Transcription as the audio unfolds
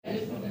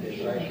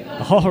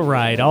All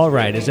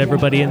right. Is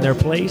everybody in their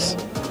place?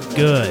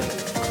 Good.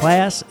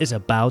 Class is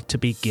about to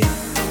begin.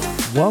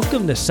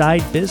 Welcome to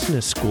Side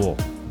Business School,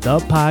 the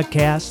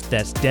podcast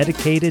that's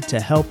dedicated to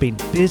helping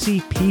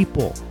busy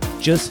people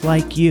just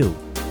like you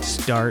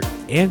start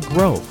and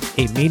grow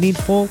a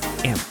meaningful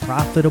and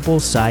profitable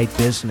side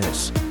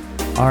business.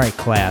 All right,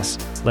 class,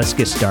 let's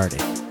get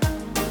started.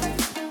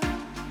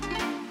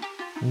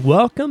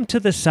 Welcome to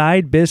the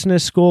Side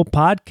Business School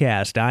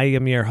podcast. I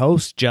am your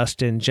host,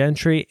 Justin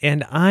Gentry,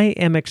 and I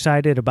am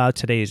excited about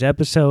today's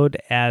episode,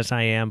 as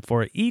I am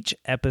for each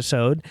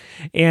episode.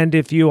 And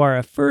if you are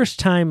a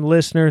first-time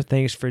listener,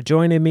 thanks for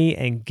joining me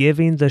and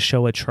giving the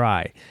show a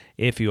try.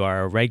 If you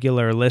are a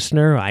regular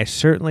listener, I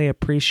certainly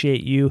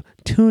appreciate you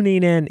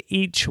tuning in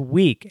each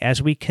week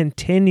as we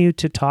continue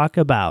to talk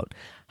about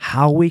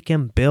how we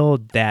can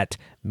build that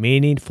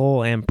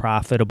meaningful and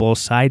profitable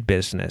side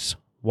business.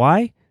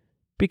 Why?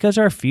 Because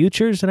our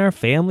futures and our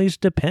families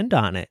depend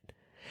on it.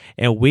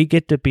 And we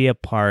get to be a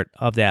part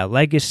of that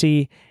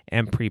legacy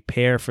and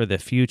prepare for the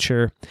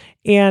future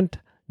and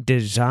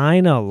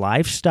design a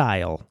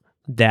lifestyle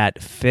that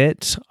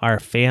fits our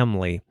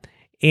family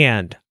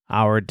and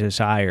our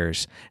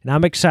desires. And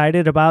I'm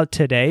excited about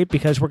today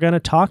because we're going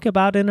to talk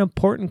about an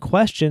important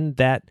question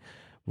that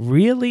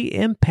really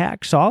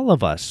impacts all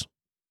of us.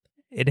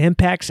 It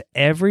impacts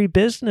every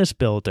business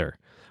builder,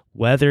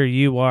 whether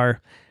you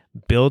are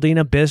building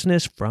a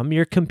business from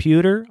your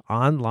computer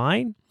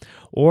online,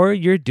 or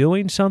you're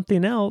doing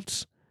something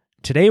else.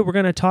 Today, we're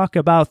going to talk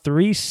about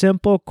 3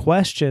 simple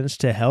questions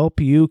to help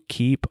you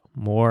keep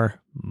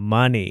more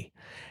money.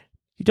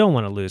 You don't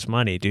want to lose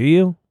money, do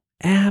you?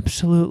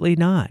 Absolutely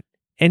not.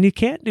 And you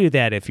can't do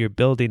that if you're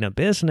building a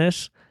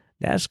business.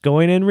 That's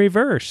going in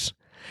reverse.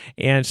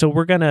 And so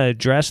we're going to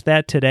address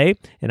that today,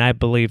 and I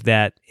believe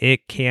that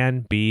it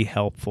can be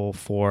helpful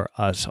for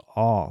us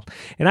all.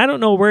 And I don't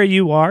know where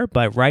you are,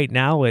 but right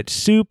now it's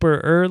super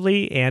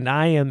early, and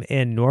I am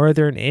in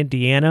northern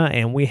Indiana,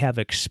 and we have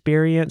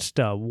experienced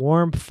a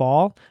warm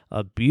fall,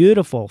 a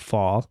beautiful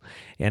fall,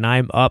 and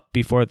I'm up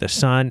before the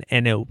sun,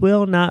 and it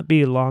will not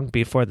be long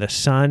before the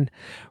sun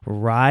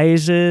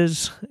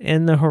rises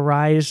in the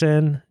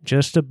horizon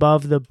just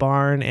above the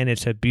barn, and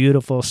it's a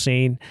beautiful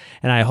scene.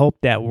 And I hope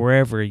that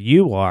wherever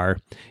you are,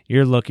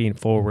 you're looking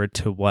forward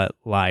to what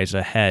lies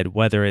ahead.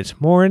 Whether it's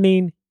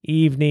morning,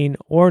 evening,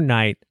 or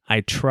night,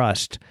 I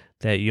trust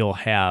that you'll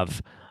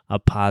have a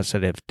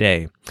positive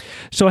day.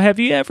 So have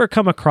you ever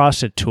come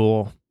across a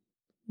tool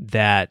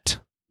that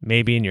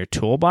maybe in your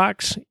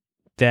toolbox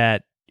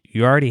that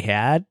you already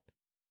had?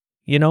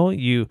 You know,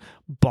 you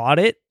bought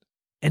it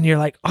and you're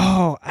like,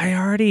 oh, I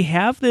already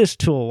have this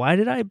tool. Why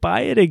did I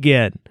buy it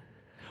again?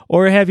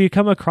 Or have you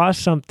come across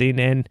something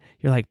and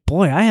you're like,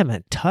 boy, I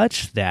haven't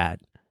touched that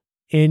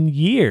in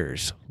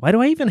years. Why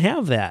do I even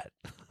have that?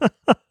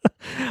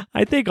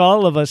 I think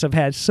all of us have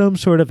had some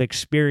sort of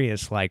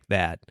experience like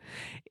that.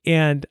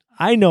 And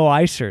I know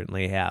I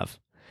certainly have.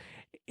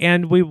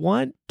 And we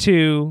want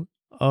to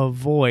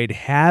avoid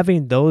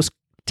having those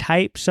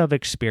types of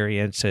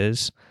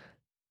experiences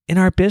in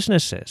our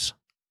businesses.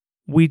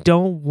 We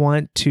don't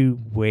want to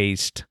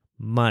waste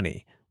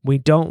money. We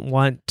don't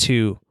want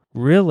to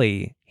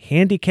really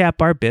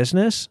handicap our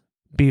business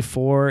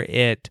before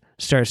it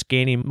starts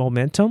gaining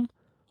momentum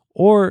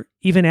or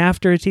even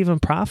after it's even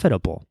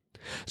profitable.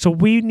 So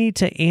we need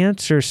to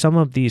answer some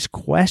of these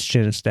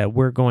questions that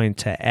we're going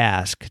to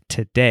ask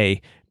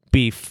today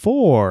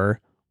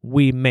before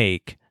we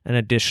make an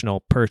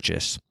additional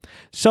purchase.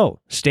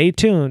 So stay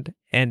tuned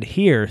and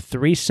hear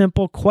 3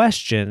 simple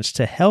questions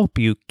to help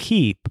you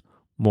keep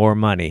more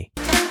money.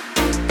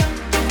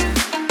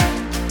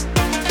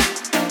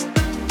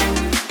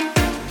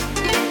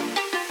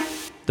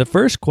 The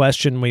first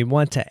question we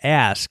want to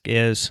ask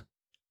is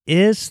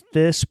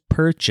this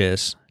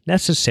purchase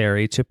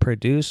necessary to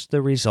produce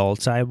the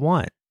results I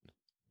want?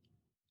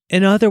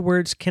 In other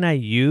words, can I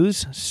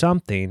use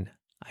something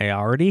I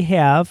already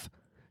have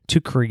to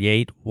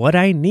create what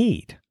I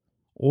need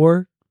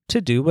or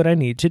to do what I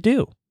need to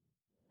do?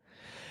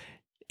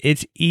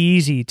 It's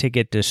easy to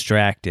get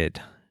distracted,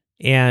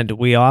 and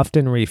we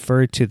often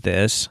refer to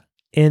this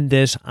in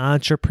this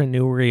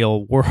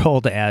entrepreneurial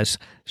world as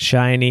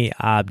shiny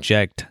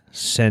object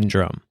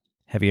syndrome.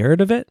 Have you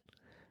heard of it?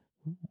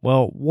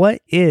 Well,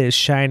 what is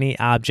shiny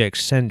object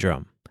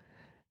syndrome?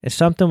 It's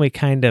something we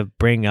kind of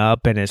bring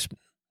up, and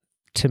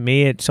to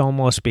me, it's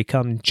almost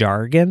become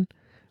jargon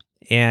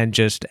and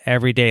just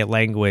everyday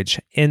language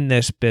in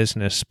this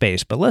business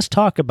space. But let's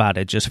talk about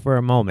it just for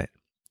a moment.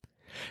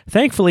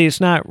 Thankfully, it's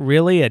not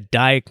really a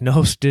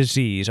diagnosed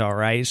disease, all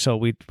right? So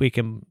we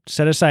can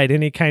set aside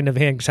any kind of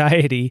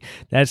anxiety.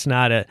 That's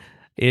not an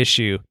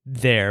issue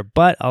there.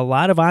 But a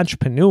lot of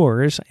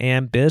entrepreneurs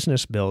and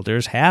business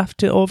builders have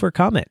to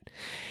overcome it.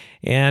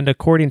 And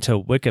according to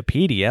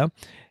Wikipedia,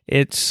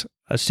 it's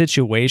a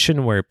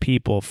situation where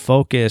people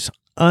focus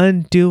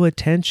undue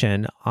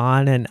attention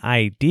on an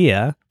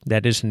idea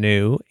that is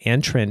new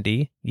and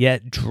trendy,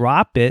 yet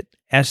drop it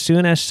as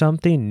soon as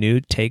something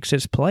new takes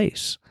its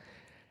place.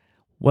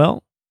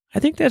 Well, I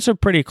think that's a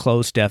pretty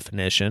close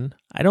definition.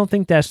 I don't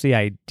think that's the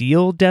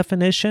ideal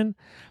definition,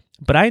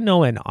 but I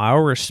know in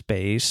our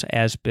space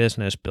as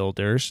business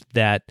builders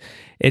that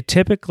it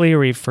typically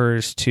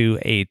refers to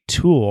a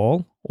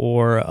tool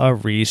or a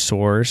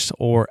resource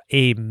or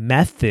a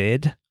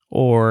method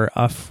or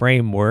a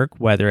framework,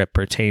 whether it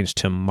pertains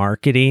to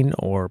marketing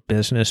or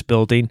business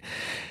building,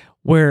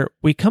 where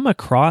we come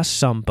across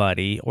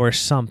somebody or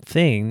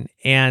something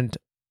and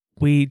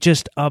we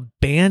just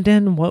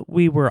abandon what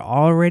we were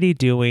already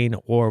doing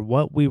or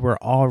what we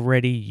were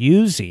already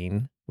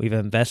using. We've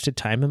invested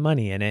time and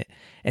money in it,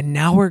 and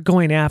now we're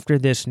going after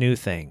this new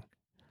thing.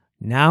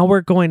 Now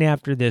we're going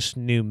after this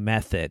new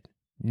method.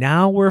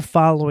 Now we're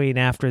following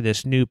after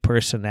this new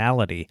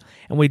personality,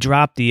 and we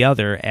drop the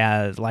other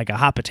as like a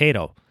hot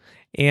potato.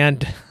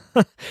 And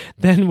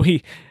then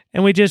we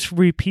just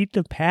repeat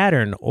the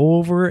pattern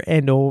over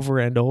and over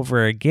and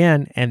over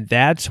again, and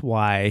that's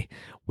why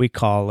we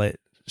call it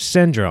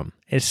syndrome.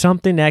 It's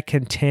something that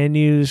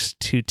continues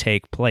to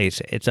take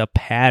place. It's a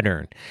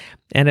pattern,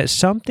 and it's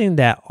something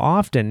that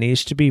often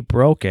needs to be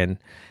broken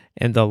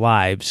in the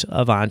lives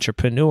of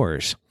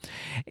entrepreneurs.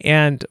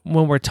 And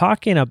when we're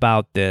talking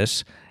about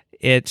this,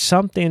 it's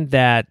something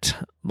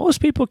that most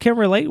people can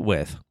relate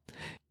with.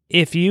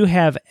 If you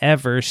have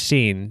ever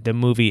seen the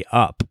movie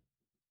Up,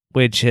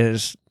 which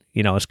is,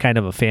 it's kind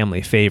of a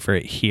family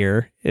favorite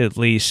here, at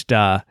least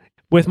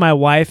with my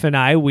wife and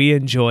I, we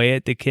enjoy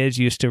it. The kids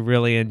used to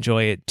really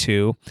enjoy it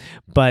too.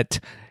 But,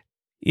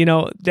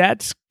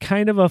 that's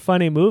kind of a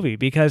funny movie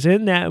because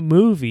in that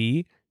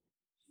movie,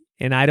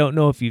 and I don't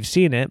know if you've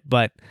seen it,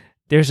 but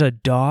there's a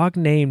dog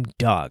named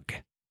Doug.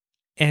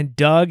 And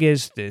Doug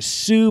is this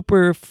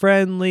super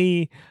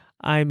friendly,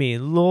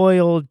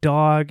 loyal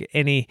dog.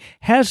 And he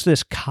has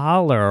this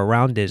collar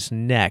around his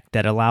neck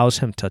that allows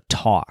him to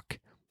talk.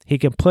 He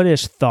can put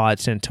his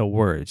thoughts into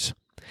words.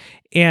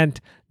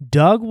 And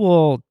Doug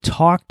will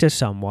talk to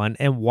someone,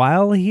 and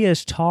while he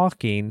is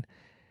talking,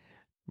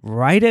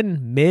 right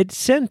in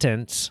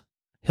mid-sentence,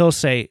 he'll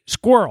say,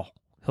 squirrel.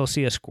 He'll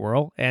see a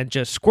squirrel and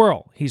just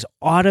squirrel. He's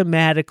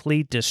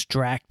automatically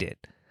distracted.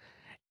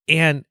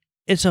 And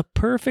it's a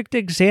perfect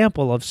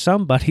example of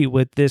somebody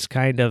with this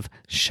kind of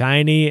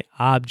shiny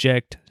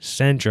object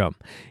syndrome.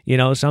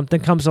 Something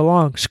comes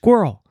along,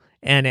 squirrel,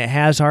 and it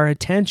has our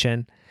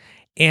attention.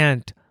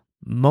 And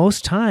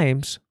most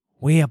times,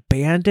 we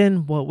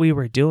abandon what we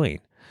were doing.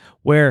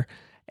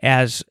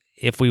 Whereas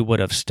if we would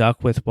have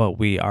stuck with what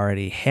we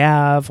already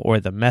have or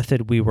the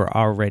method we were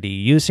already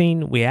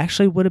using, we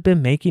actually would have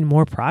been making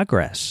more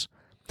progress.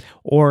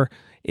 Or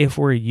if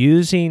we're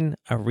using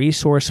a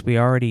resource we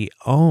already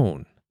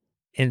own,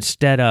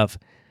 instead of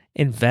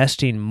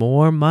investing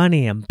more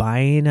money and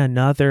buying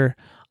another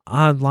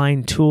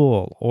online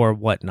tool or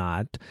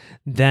whatnot,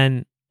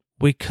 then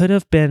we could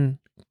have been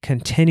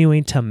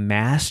continuing to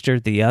master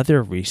the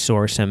other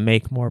resource and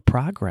make more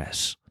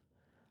progress.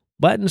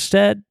 But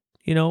instead,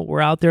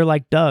 we're out there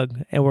like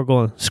Doug and we're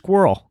going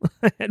squirrel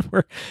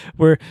and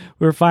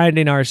we're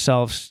finding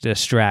ourselves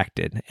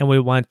distracted, and we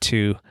want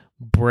to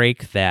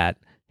break that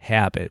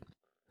habit.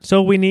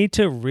 So we need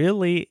to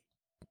really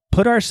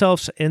put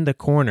ourselves in the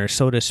corner,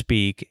 so to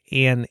speak,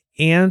 and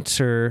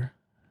answer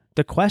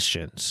the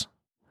questions.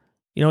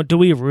 Do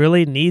we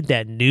really need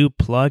that new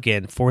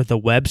plugin for the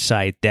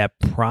website that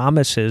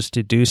promises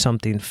to do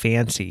something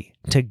fancy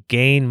to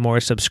gain more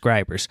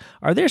subscribers?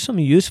 Are there some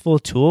useful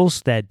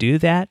tools that do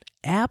that?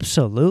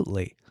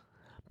 Absolutely.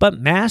 But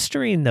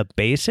mastering the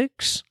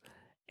basics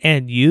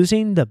and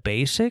using the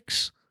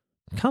basics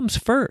comes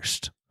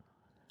first.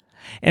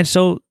 And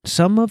so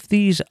some of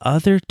these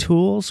other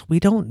tools we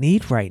don't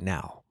need right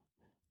now.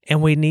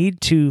 And we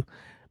need to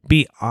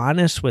be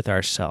honest with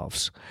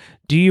ourselves.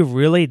 Do you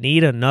really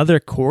need another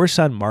course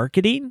on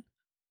marketing?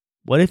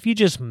 What if you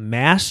just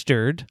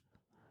mastered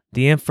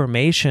the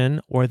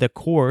information or the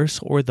course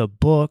or the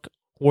book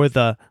or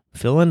the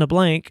fill in the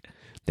blank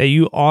that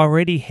you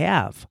already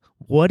have?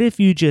 What if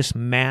you just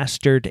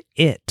mastered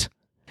it?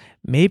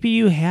 Maybe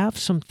you have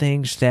some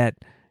things that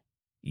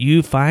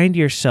you find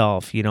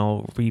yourself,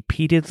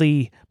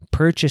 repeatedly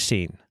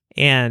purchasing,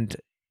 and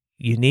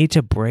you need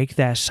to break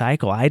that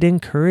cycle. I'd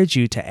encourage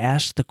you to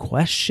ask the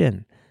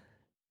question,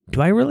 do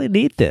I really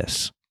need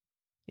this?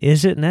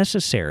 Is it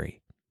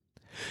necessary?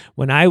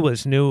 When I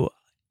was new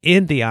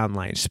in the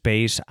online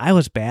space, I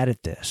was bad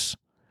at this.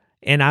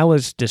 And I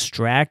was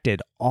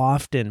distracted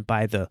often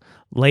by the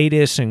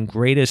latest and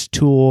greatest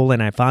tool,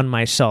 and I found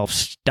myself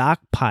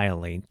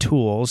stockpiling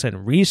tools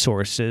and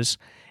resources,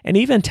 and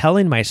even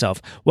telling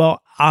myself,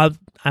 well,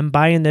 I'm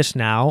buying this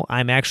now.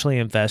 I'm actually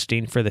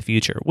investing for the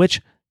future,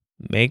 which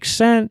makes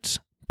sense,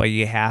 but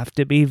you have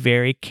to be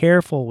very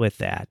careful with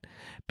that,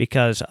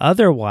 because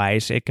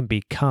otherwise it can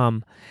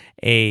become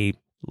a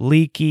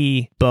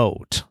leaky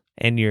boat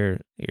and you're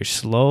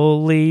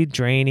slowly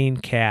draining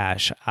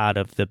cash out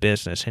of the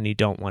business, and you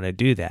don't want to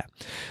do that.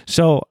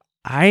 So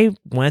I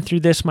went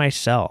through this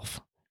myself,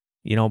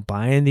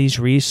 buying these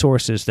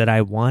resources that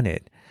I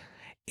wanted.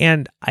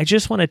 And I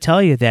just want to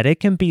tell you that it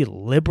can be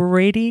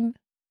liberating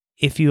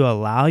if you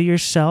allow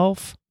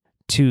yourself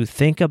to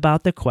think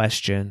about the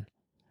question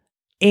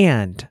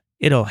and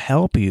it'll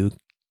help you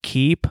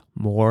keep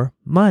more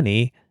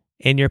money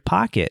in your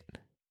pocket.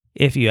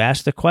 If you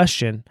ask the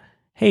question,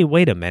 hey,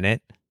 wait a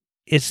minute,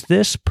 is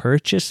this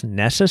purchase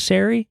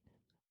necessary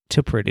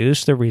to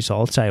produce the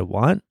results I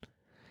want?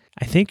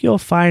 I think you'll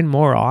find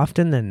more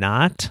often than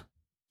not,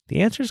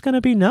 the answer is going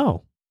to be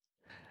no.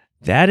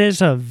 That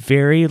is a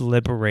very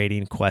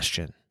liberating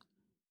question.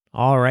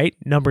 All right,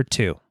 number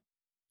 2.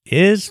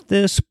 Is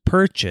this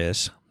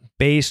purchase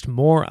based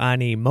more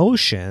on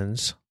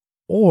emotions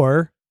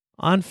or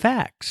on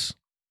facts?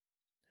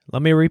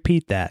 Let me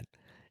repeat that.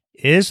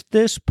 Is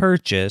this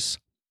purchase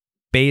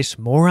based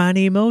more on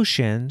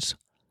emotions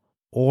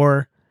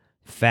or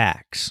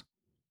facts?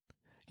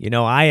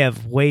 I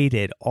have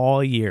waited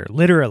all year,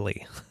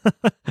 literally,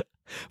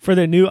 for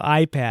the new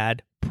iPad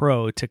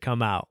Pro to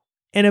come out.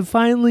 And it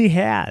finally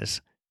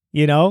has.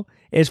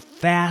 It's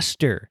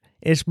faster.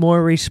 It's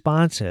more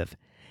responsive.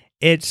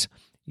 It's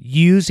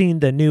using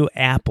the new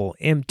Apple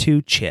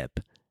M2 chip.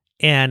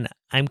 And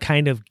I'm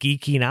kind of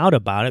geeking out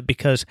about it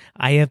because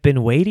I have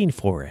been waiting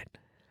for it.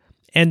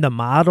 And the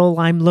model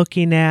I'm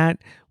looking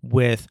at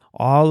with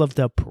all of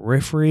the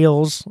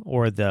peripherals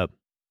or the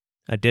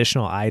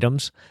additional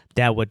items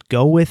that would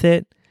go with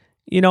it,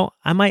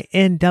 I might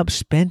end up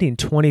spending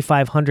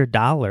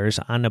 $2,500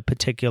 on a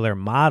particular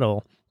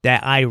model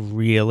that I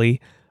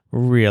really,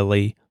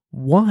 really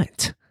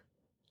want.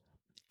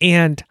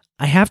 And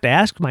I have to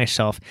ask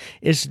myself,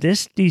 is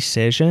this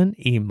decision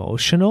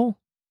emotional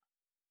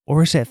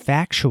or is it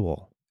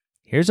factual?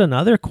 Here's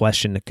another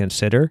question to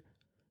consider.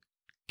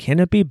 Can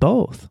it be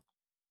both?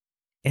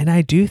 And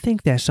I do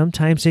think that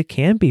sometimes it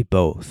can be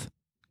both.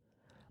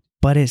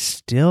 But it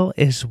still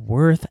is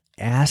worth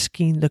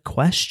asking the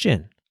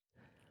question.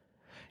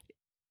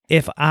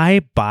 If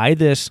I buy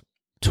this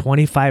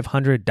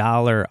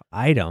 $2,500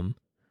 item,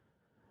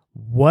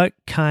 what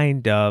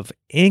kind of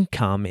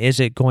income is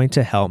it going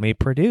to help me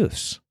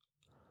produce?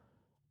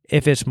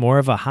 If it's more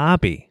of a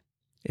hobby,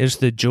 is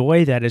the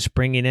joy that it's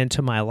bringing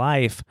into my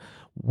life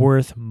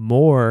worth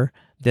more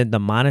than the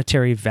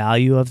monetary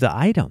value of the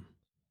item?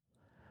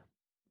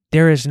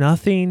 There is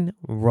nothing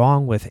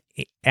wrong with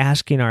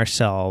asking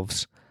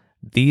ourselves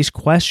these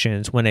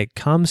questions when it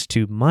comes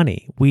to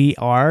money. We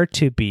are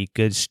to be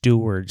good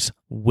stewards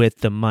with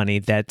the money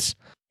that's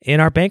in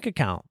our bank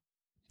account,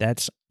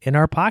 that's in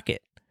our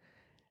pocket.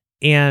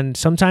 And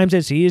sometimes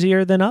it's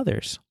easier than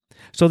others.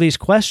 So these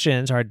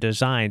questions are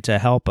designed to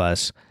help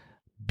us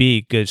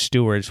be good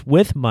stewards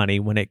with money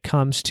when it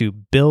comes to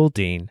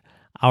building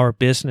our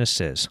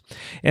businesses.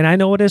 And I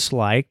know what it's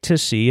like to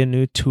see a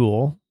new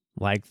tool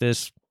like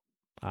this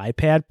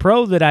iPad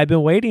Pro that I've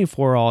been waiting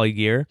for all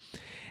year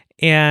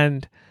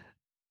and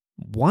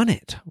want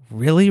it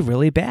really,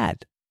 really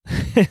bad.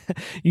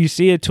 You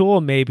see a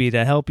tool maybe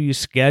to help you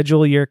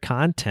schedule your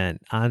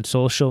content on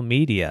social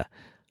media,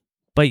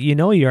 but you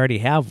already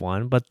have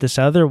one, but this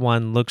other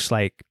one looks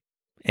like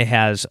it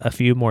has a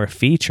few more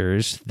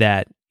features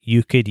that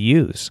you could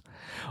use.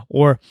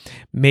 Or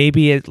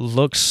maybe it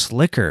looks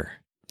slicker.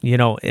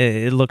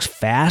 It looks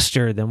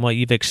faster than what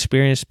you've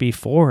experienced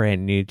before,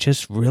 and you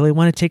just really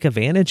want to take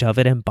advantage of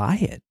it and buy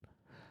it.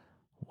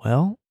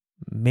 Well,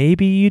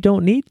 maybe you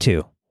don't need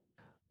to.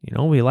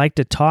 We like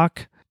to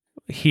talk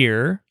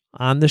here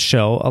on the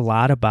show a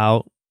lot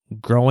about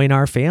growing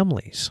our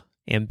families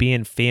and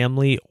being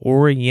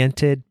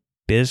family-oriented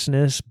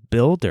business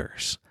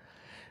builders.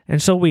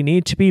 And so we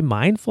need to be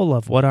mindful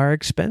of what our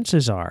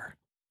expenses are.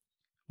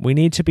 We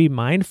need to be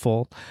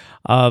mindful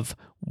of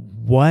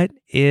what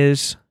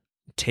is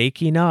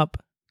taking up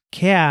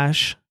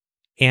cash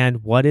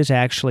and what is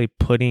actually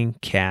putting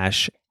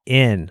cash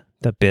in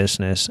the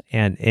business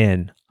and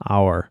in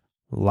our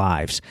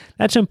lives.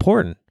 That's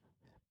important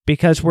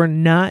because we're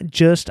not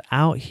just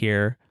out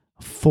here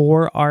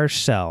for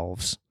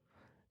ourselves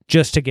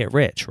just to get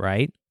rich,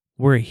 right?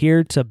 We're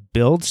here to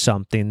build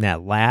something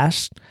that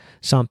lasts,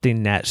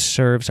 something that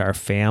serves our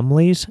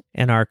families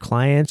and our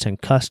clients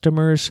and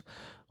customers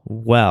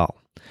well.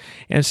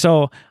 And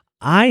so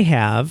I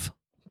have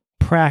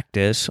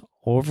practiced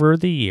over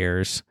the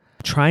years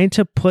trying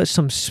to put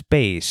some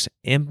space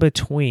in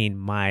between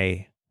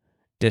my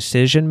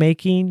decision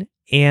making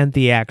and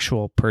the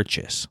actual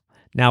purchase.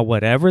 Now,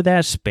 whatever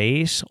that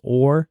space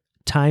or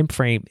time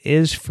frame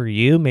is for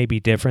you may be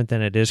different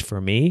than it is for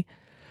me,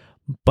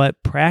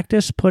 but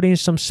practice putting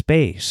some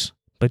space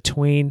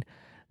between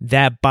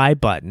that buy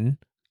button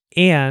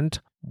and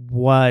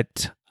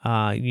what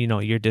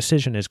your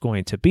decision is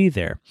going to be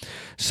there.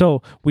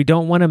 So we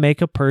don't want to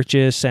make a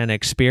purchase and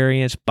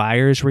experience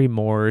buyer's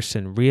remorse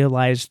and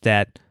realize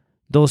that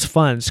those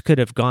funds could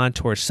have gone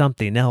towards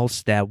something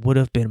else that would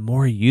have been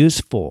more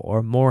useful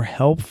or more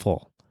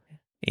helpful.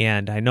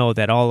 And I know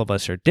that all of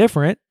us are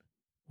different.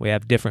 We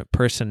have different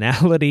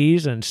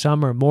personalities, and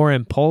some are more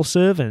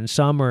impulsive, and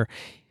some are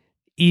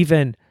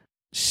even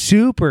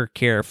super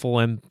careful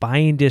in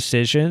buying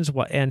decisions.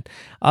 And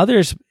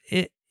others,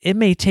 it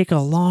may take a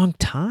long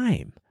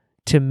time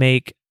to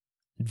make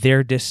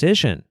their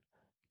decision,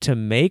 to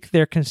make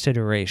their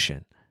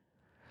consideration.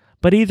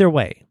 But either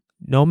way,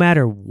 no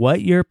matter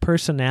what your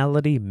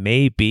personality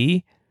may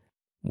be,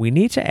 we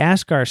need to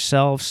ask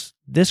ourselves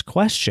this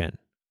question.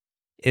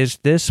 Is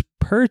this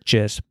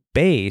purchase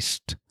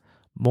based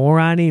more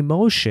on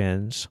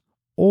emotions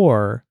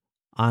or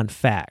on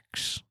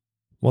facts?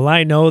 Well,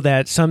 I know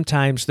that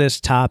sometimes this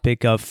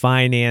topic of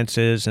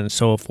finances and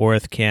so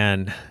forth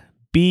can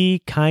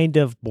be kind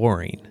of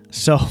boring.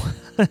 So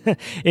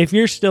if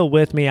you're still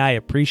with me, I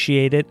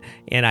appreciate it,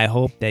 and I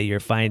hope that you're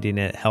finding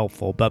it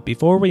helpful. But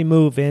before we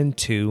move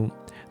into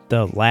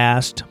the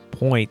last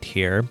point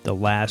here, the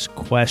last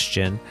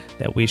question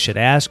that we should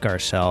ask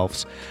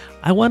ourselves,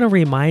 I want to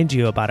remind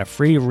you about a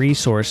free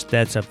resource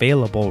that's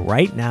available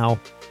right now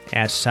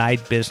at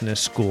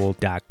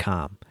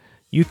sidebusinessschool.com.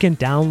 You can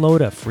download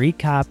a free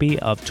copy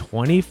of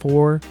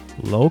 24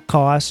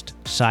 low-cost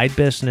side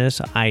business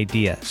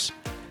ideas.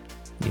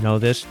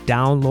 This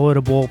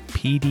downloadable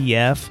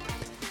PDF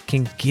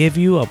can give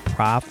you a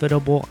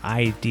profitable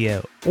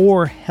idea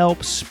or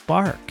help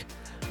spark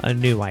a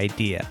new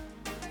idea.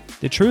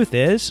 The truth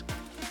is,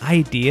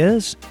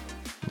 ideas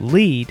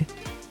lead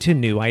to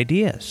new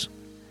ideas.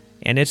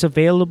 And it's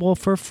available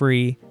for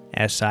free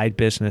at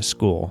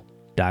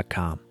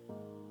sidebusinessschool.com.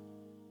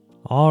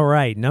 All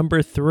right,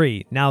 number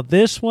 3. Now,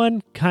 this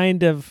one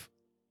kind of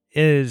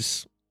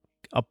is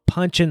a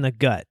punch in the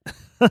gut,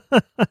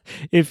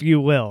 if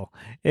you will,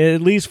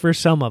 at least for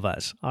some of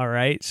us. All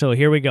right, so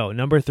here we go.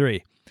 Number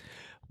 3.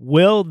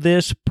 Will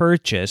this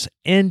purchase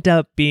end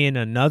up being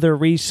another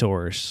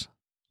resource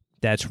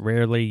that's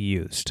rarely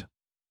used?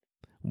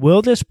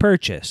 Will this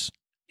purchase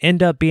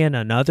end up being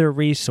another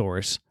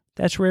resource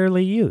that's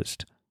rarely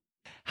used?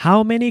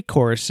 How many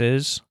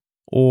courses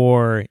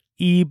or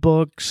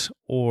ebooks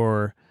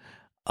or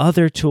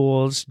other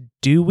tools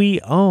do we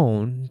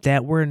own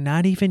that we're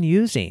not even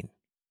using?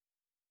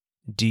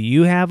 Do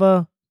you have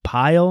a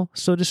pile,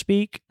 so to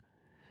speak?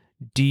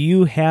 Do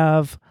you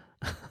have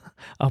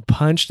a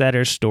bunch that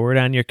are stored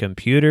on your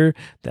computer,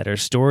 that are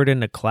stored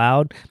in the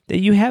cloud, that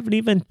you haven't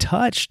even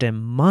touched in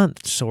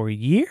months or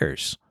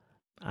years?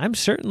 I'm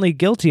certainly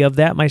guilty of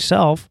that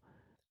myself.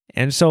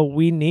 And so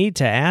we need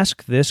to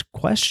ask this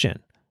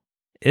question.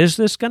 Is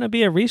this going to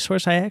be a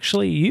resource I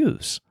actually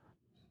use?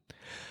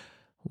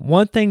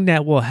 One thing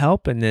that will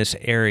help in this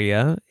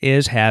area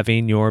is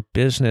having your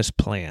business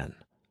plan.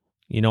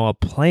 A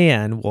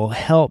plan will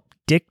help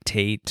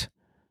dictate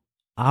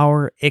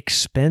our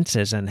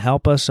expenses and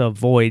help us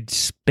avoid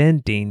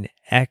spending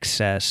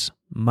excess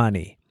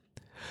money.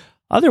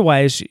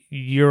 Otherwise,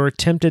 you're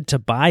tempted to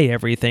buy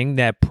everything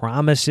that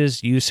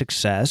promises you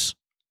success,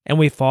 and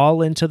we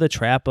fall into the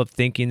trap of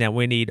thinking that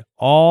we need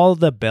all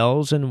the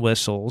bells and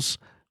whistles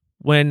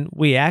when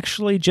we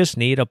actually just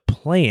need a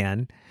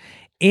plan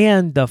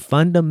and the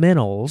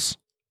fundamentals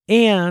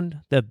and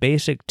the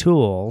basic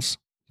tools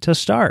to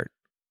start.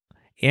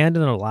 And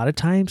in a lot of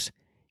times,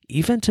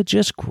 even to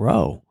just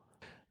grow.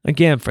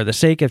 Again, for the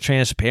sake of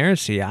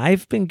transparency,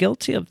 I've been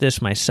guilty of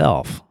this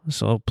myself.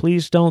 So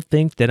please don't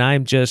think that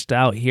I'm just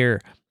out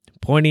here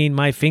pointing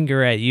my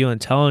finger at you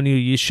and telling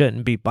you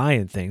shouldn't be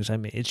buying things. I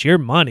mean, it's your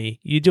money.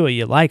 You do what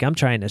you like. I'm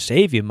trying to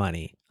save you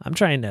money. I'm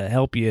trying to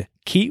help you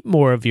keep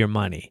more of your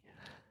money.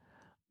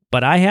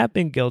 But I have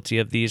been guilty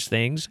of these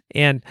things,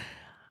 and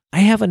I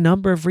have a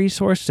number of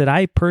resources that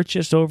I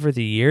purchased over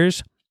the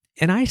years,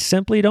 and I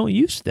simply don't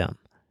use them.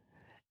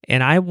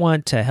 And I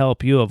want to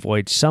help you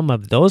avoid some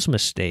of those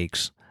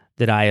mistakes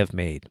that I have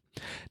made.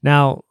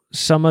 Now,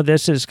 some of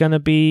this is going to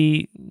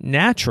be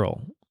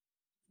natural.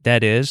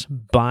 That is,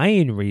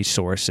 buying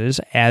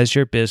resources as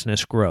your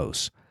business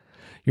grows.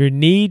 Your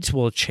needs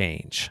will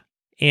change,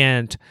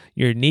 and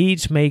your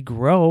needs may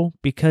grow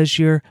because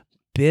your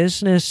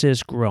business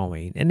is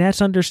growing, and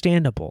that's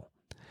understandable.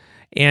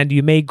 And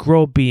you may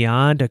grow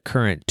beyond a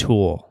current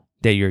tool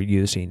that you're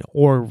using,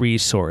 or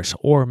resource,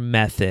 or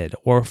method,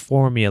 or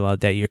formula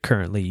that you're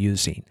currently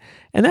using.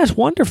 And that's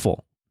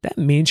wonderful. That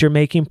means you're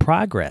making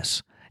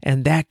progress,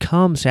 and that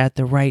comes at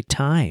the right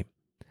time.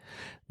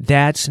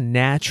 That's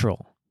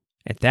natural.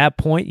 At that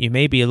point, you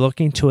may be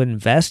looking to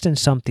invest in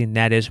something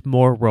that is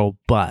more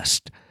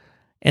robust,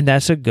 and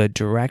that's a good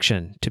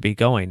direction to be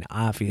going,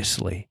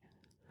 obviously.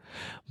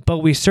 But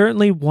we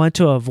certainly want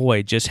to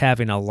avoid just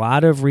having a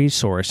lot of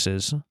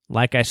resources,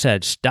 like I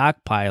said,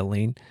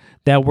 stockpiling,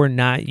 that we're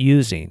not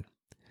using.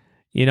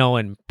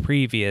 In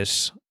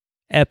previous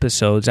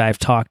episodes, I've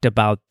talked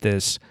about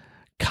this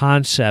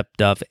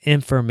concept of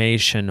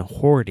information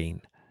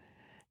hoarding.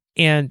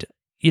 And,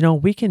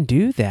 we can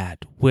do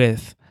that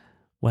with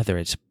whether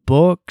it's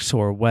books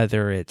or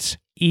whether it's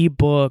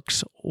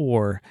ebooks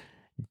or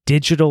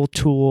digital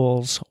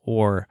tools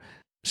or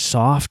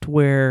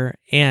software,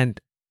 and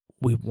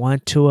we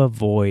want to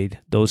avoid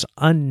those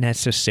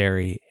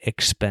unnecessary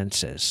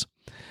expenses.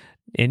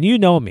 And you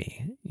know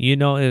me,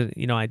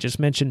 I just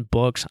mentioned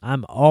books.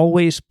 I'm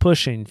always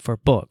pushing for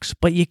books,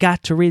 but you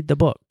got to read the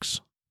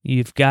books.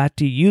 You've got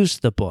to use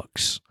the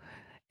books,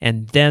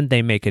 and then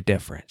they make a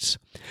difference.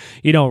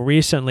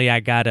 Recently I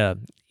got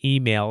an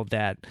email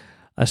that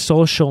a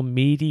social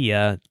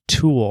media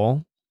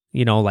tool,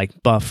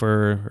 like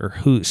Buffer or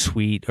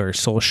Hootsuite or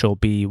Social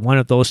Bee, one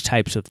of those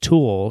types of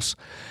tools,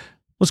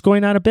 was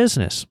going out of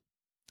business.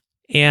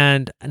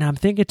 And I'm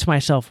thinking to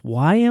myself,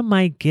 why am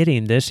I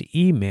getting this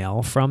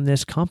email from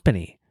this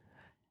company?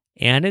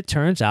 And it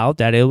turns out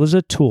that it was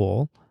a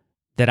tool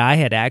that I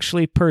had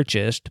actually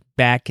purchased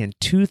back in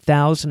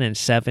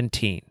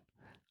 2017.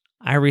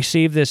 I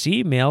received this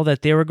email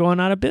that they were going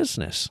out of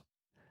business.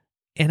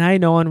 And I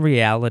know in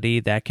reality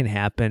that can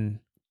happen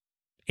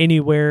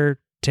anywhere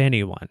to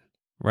anyone,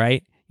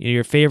 right?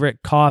 Your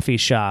favorite coffee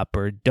shop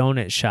or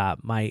donut shop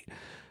might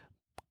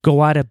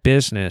go out of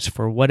business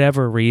for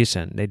whatever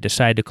reason. They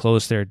decide to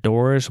close their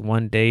doors.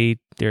 One day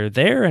they're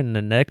there and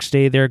the next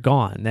day they're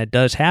gone. That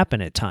does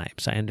happen at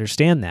times. I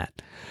understand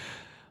that.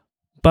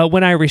 But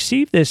when I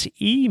received this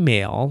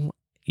email,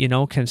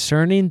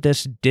 concerning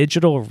this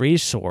digital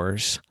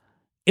resource,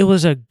 it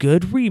was a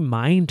good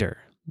reminder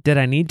that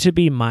I need to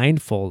be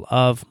mindful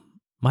of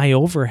my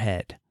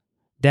overhead.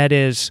 That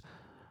is,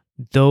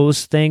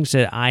 those things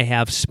that I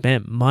have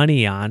spent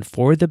money on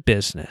for the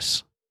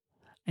business.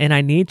 And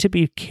I need to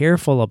be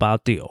careful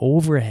about the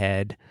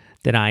overhead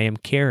that I am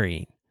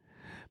carrying.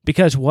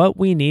 Because what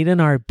we need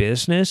in our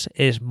business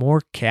is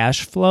more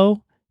cash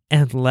flow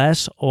and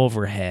less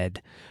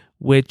overhead,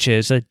 which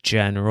is a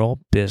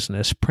general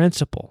business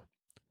principle.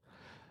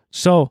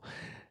 So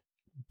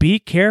be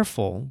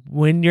careful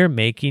when you're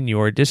making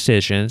your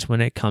decisions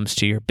when it comes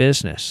to your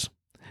business.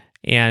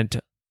 And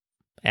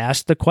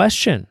ask the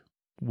question,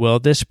 will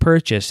this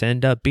purchase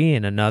end up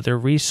being another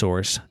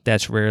resource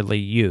that's rarely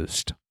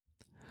used?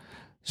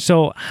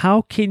 So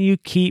how can you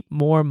keep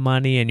more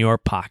money in your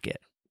pocket?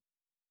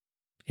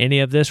 Any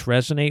of this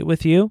resonate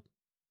with you?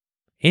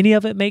 Any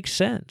of it makes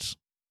sense?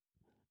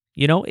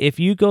 If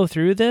you go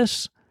through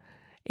this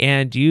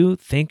and you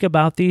think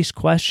about these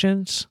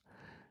questions,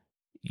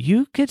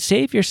 you could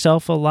save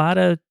yourself a lot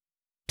of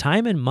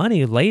time and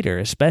money later,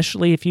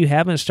 especially if you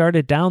haven't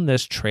started down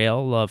this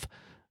trail of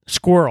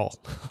squirrel.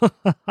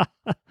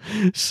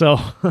 So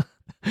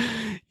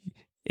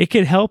it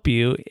could help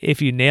you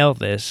if you nail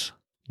this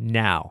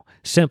now.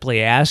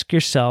 Simply ask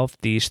yourself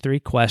these 3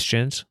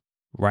 questions,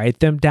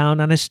 write them down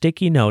on a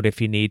sticky note if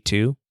you need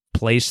to,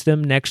 place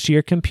them next to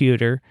your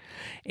computer,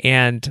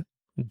 and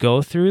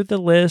go through the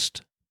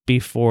list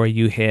before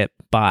you hit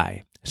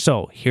buy.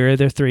 So here are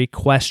the 3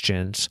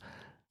 questions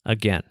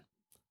again.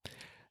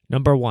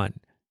 Number 1,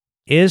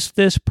 is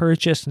this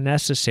purchase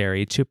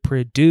necessary to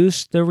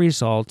produce the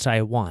results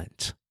I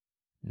want?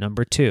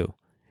 Number 2,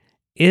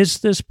 is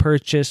this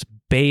purchase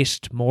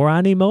based more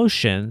on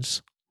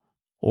emotions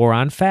or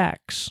on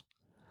facts?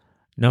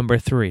 Number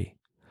 3,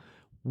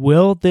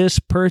 will this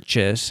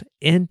purchase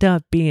end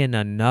up being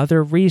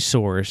another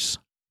resource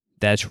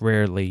that's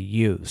rarely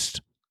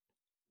used?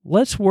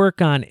 Let's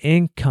work on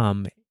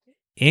income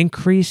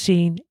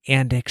increasing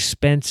and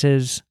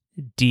expenses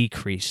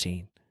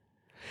decreasing.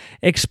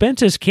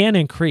 Expenses can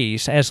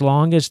increase as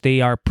long as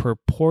they are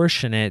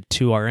proportionate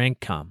to our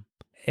income.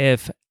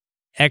 If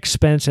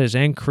expenses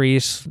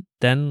increase,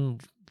 then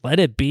let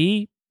it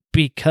be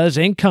because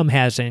income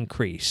has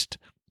increased,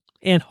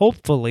 and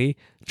hopefully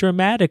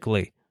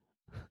dramatically.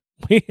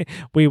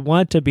 We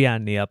want to be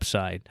on the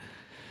upside.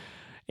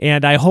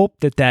 And I hope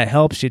that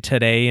helps you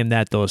today and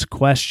that those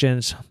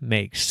questions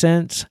make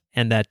sense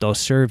and that they'll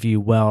serve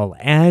you well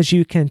as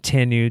you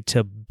continue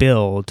to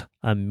build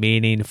a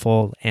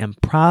meaningful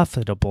and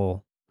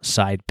profitable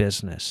side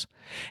business.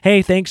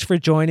 Hey, thanks for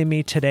joining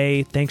me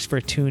today. Thanks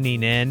for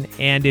tuning in.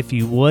 And if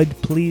you would,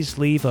 please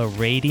leave a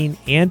rating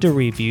and a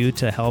review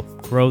to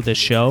help grow the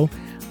show.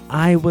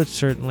 I would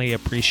certainly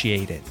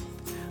appreciate it.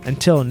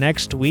 Until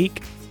next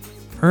week,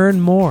 earn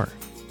more,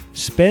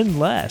 spend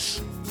less,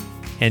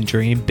 and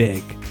dream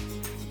big.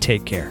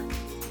 Take care.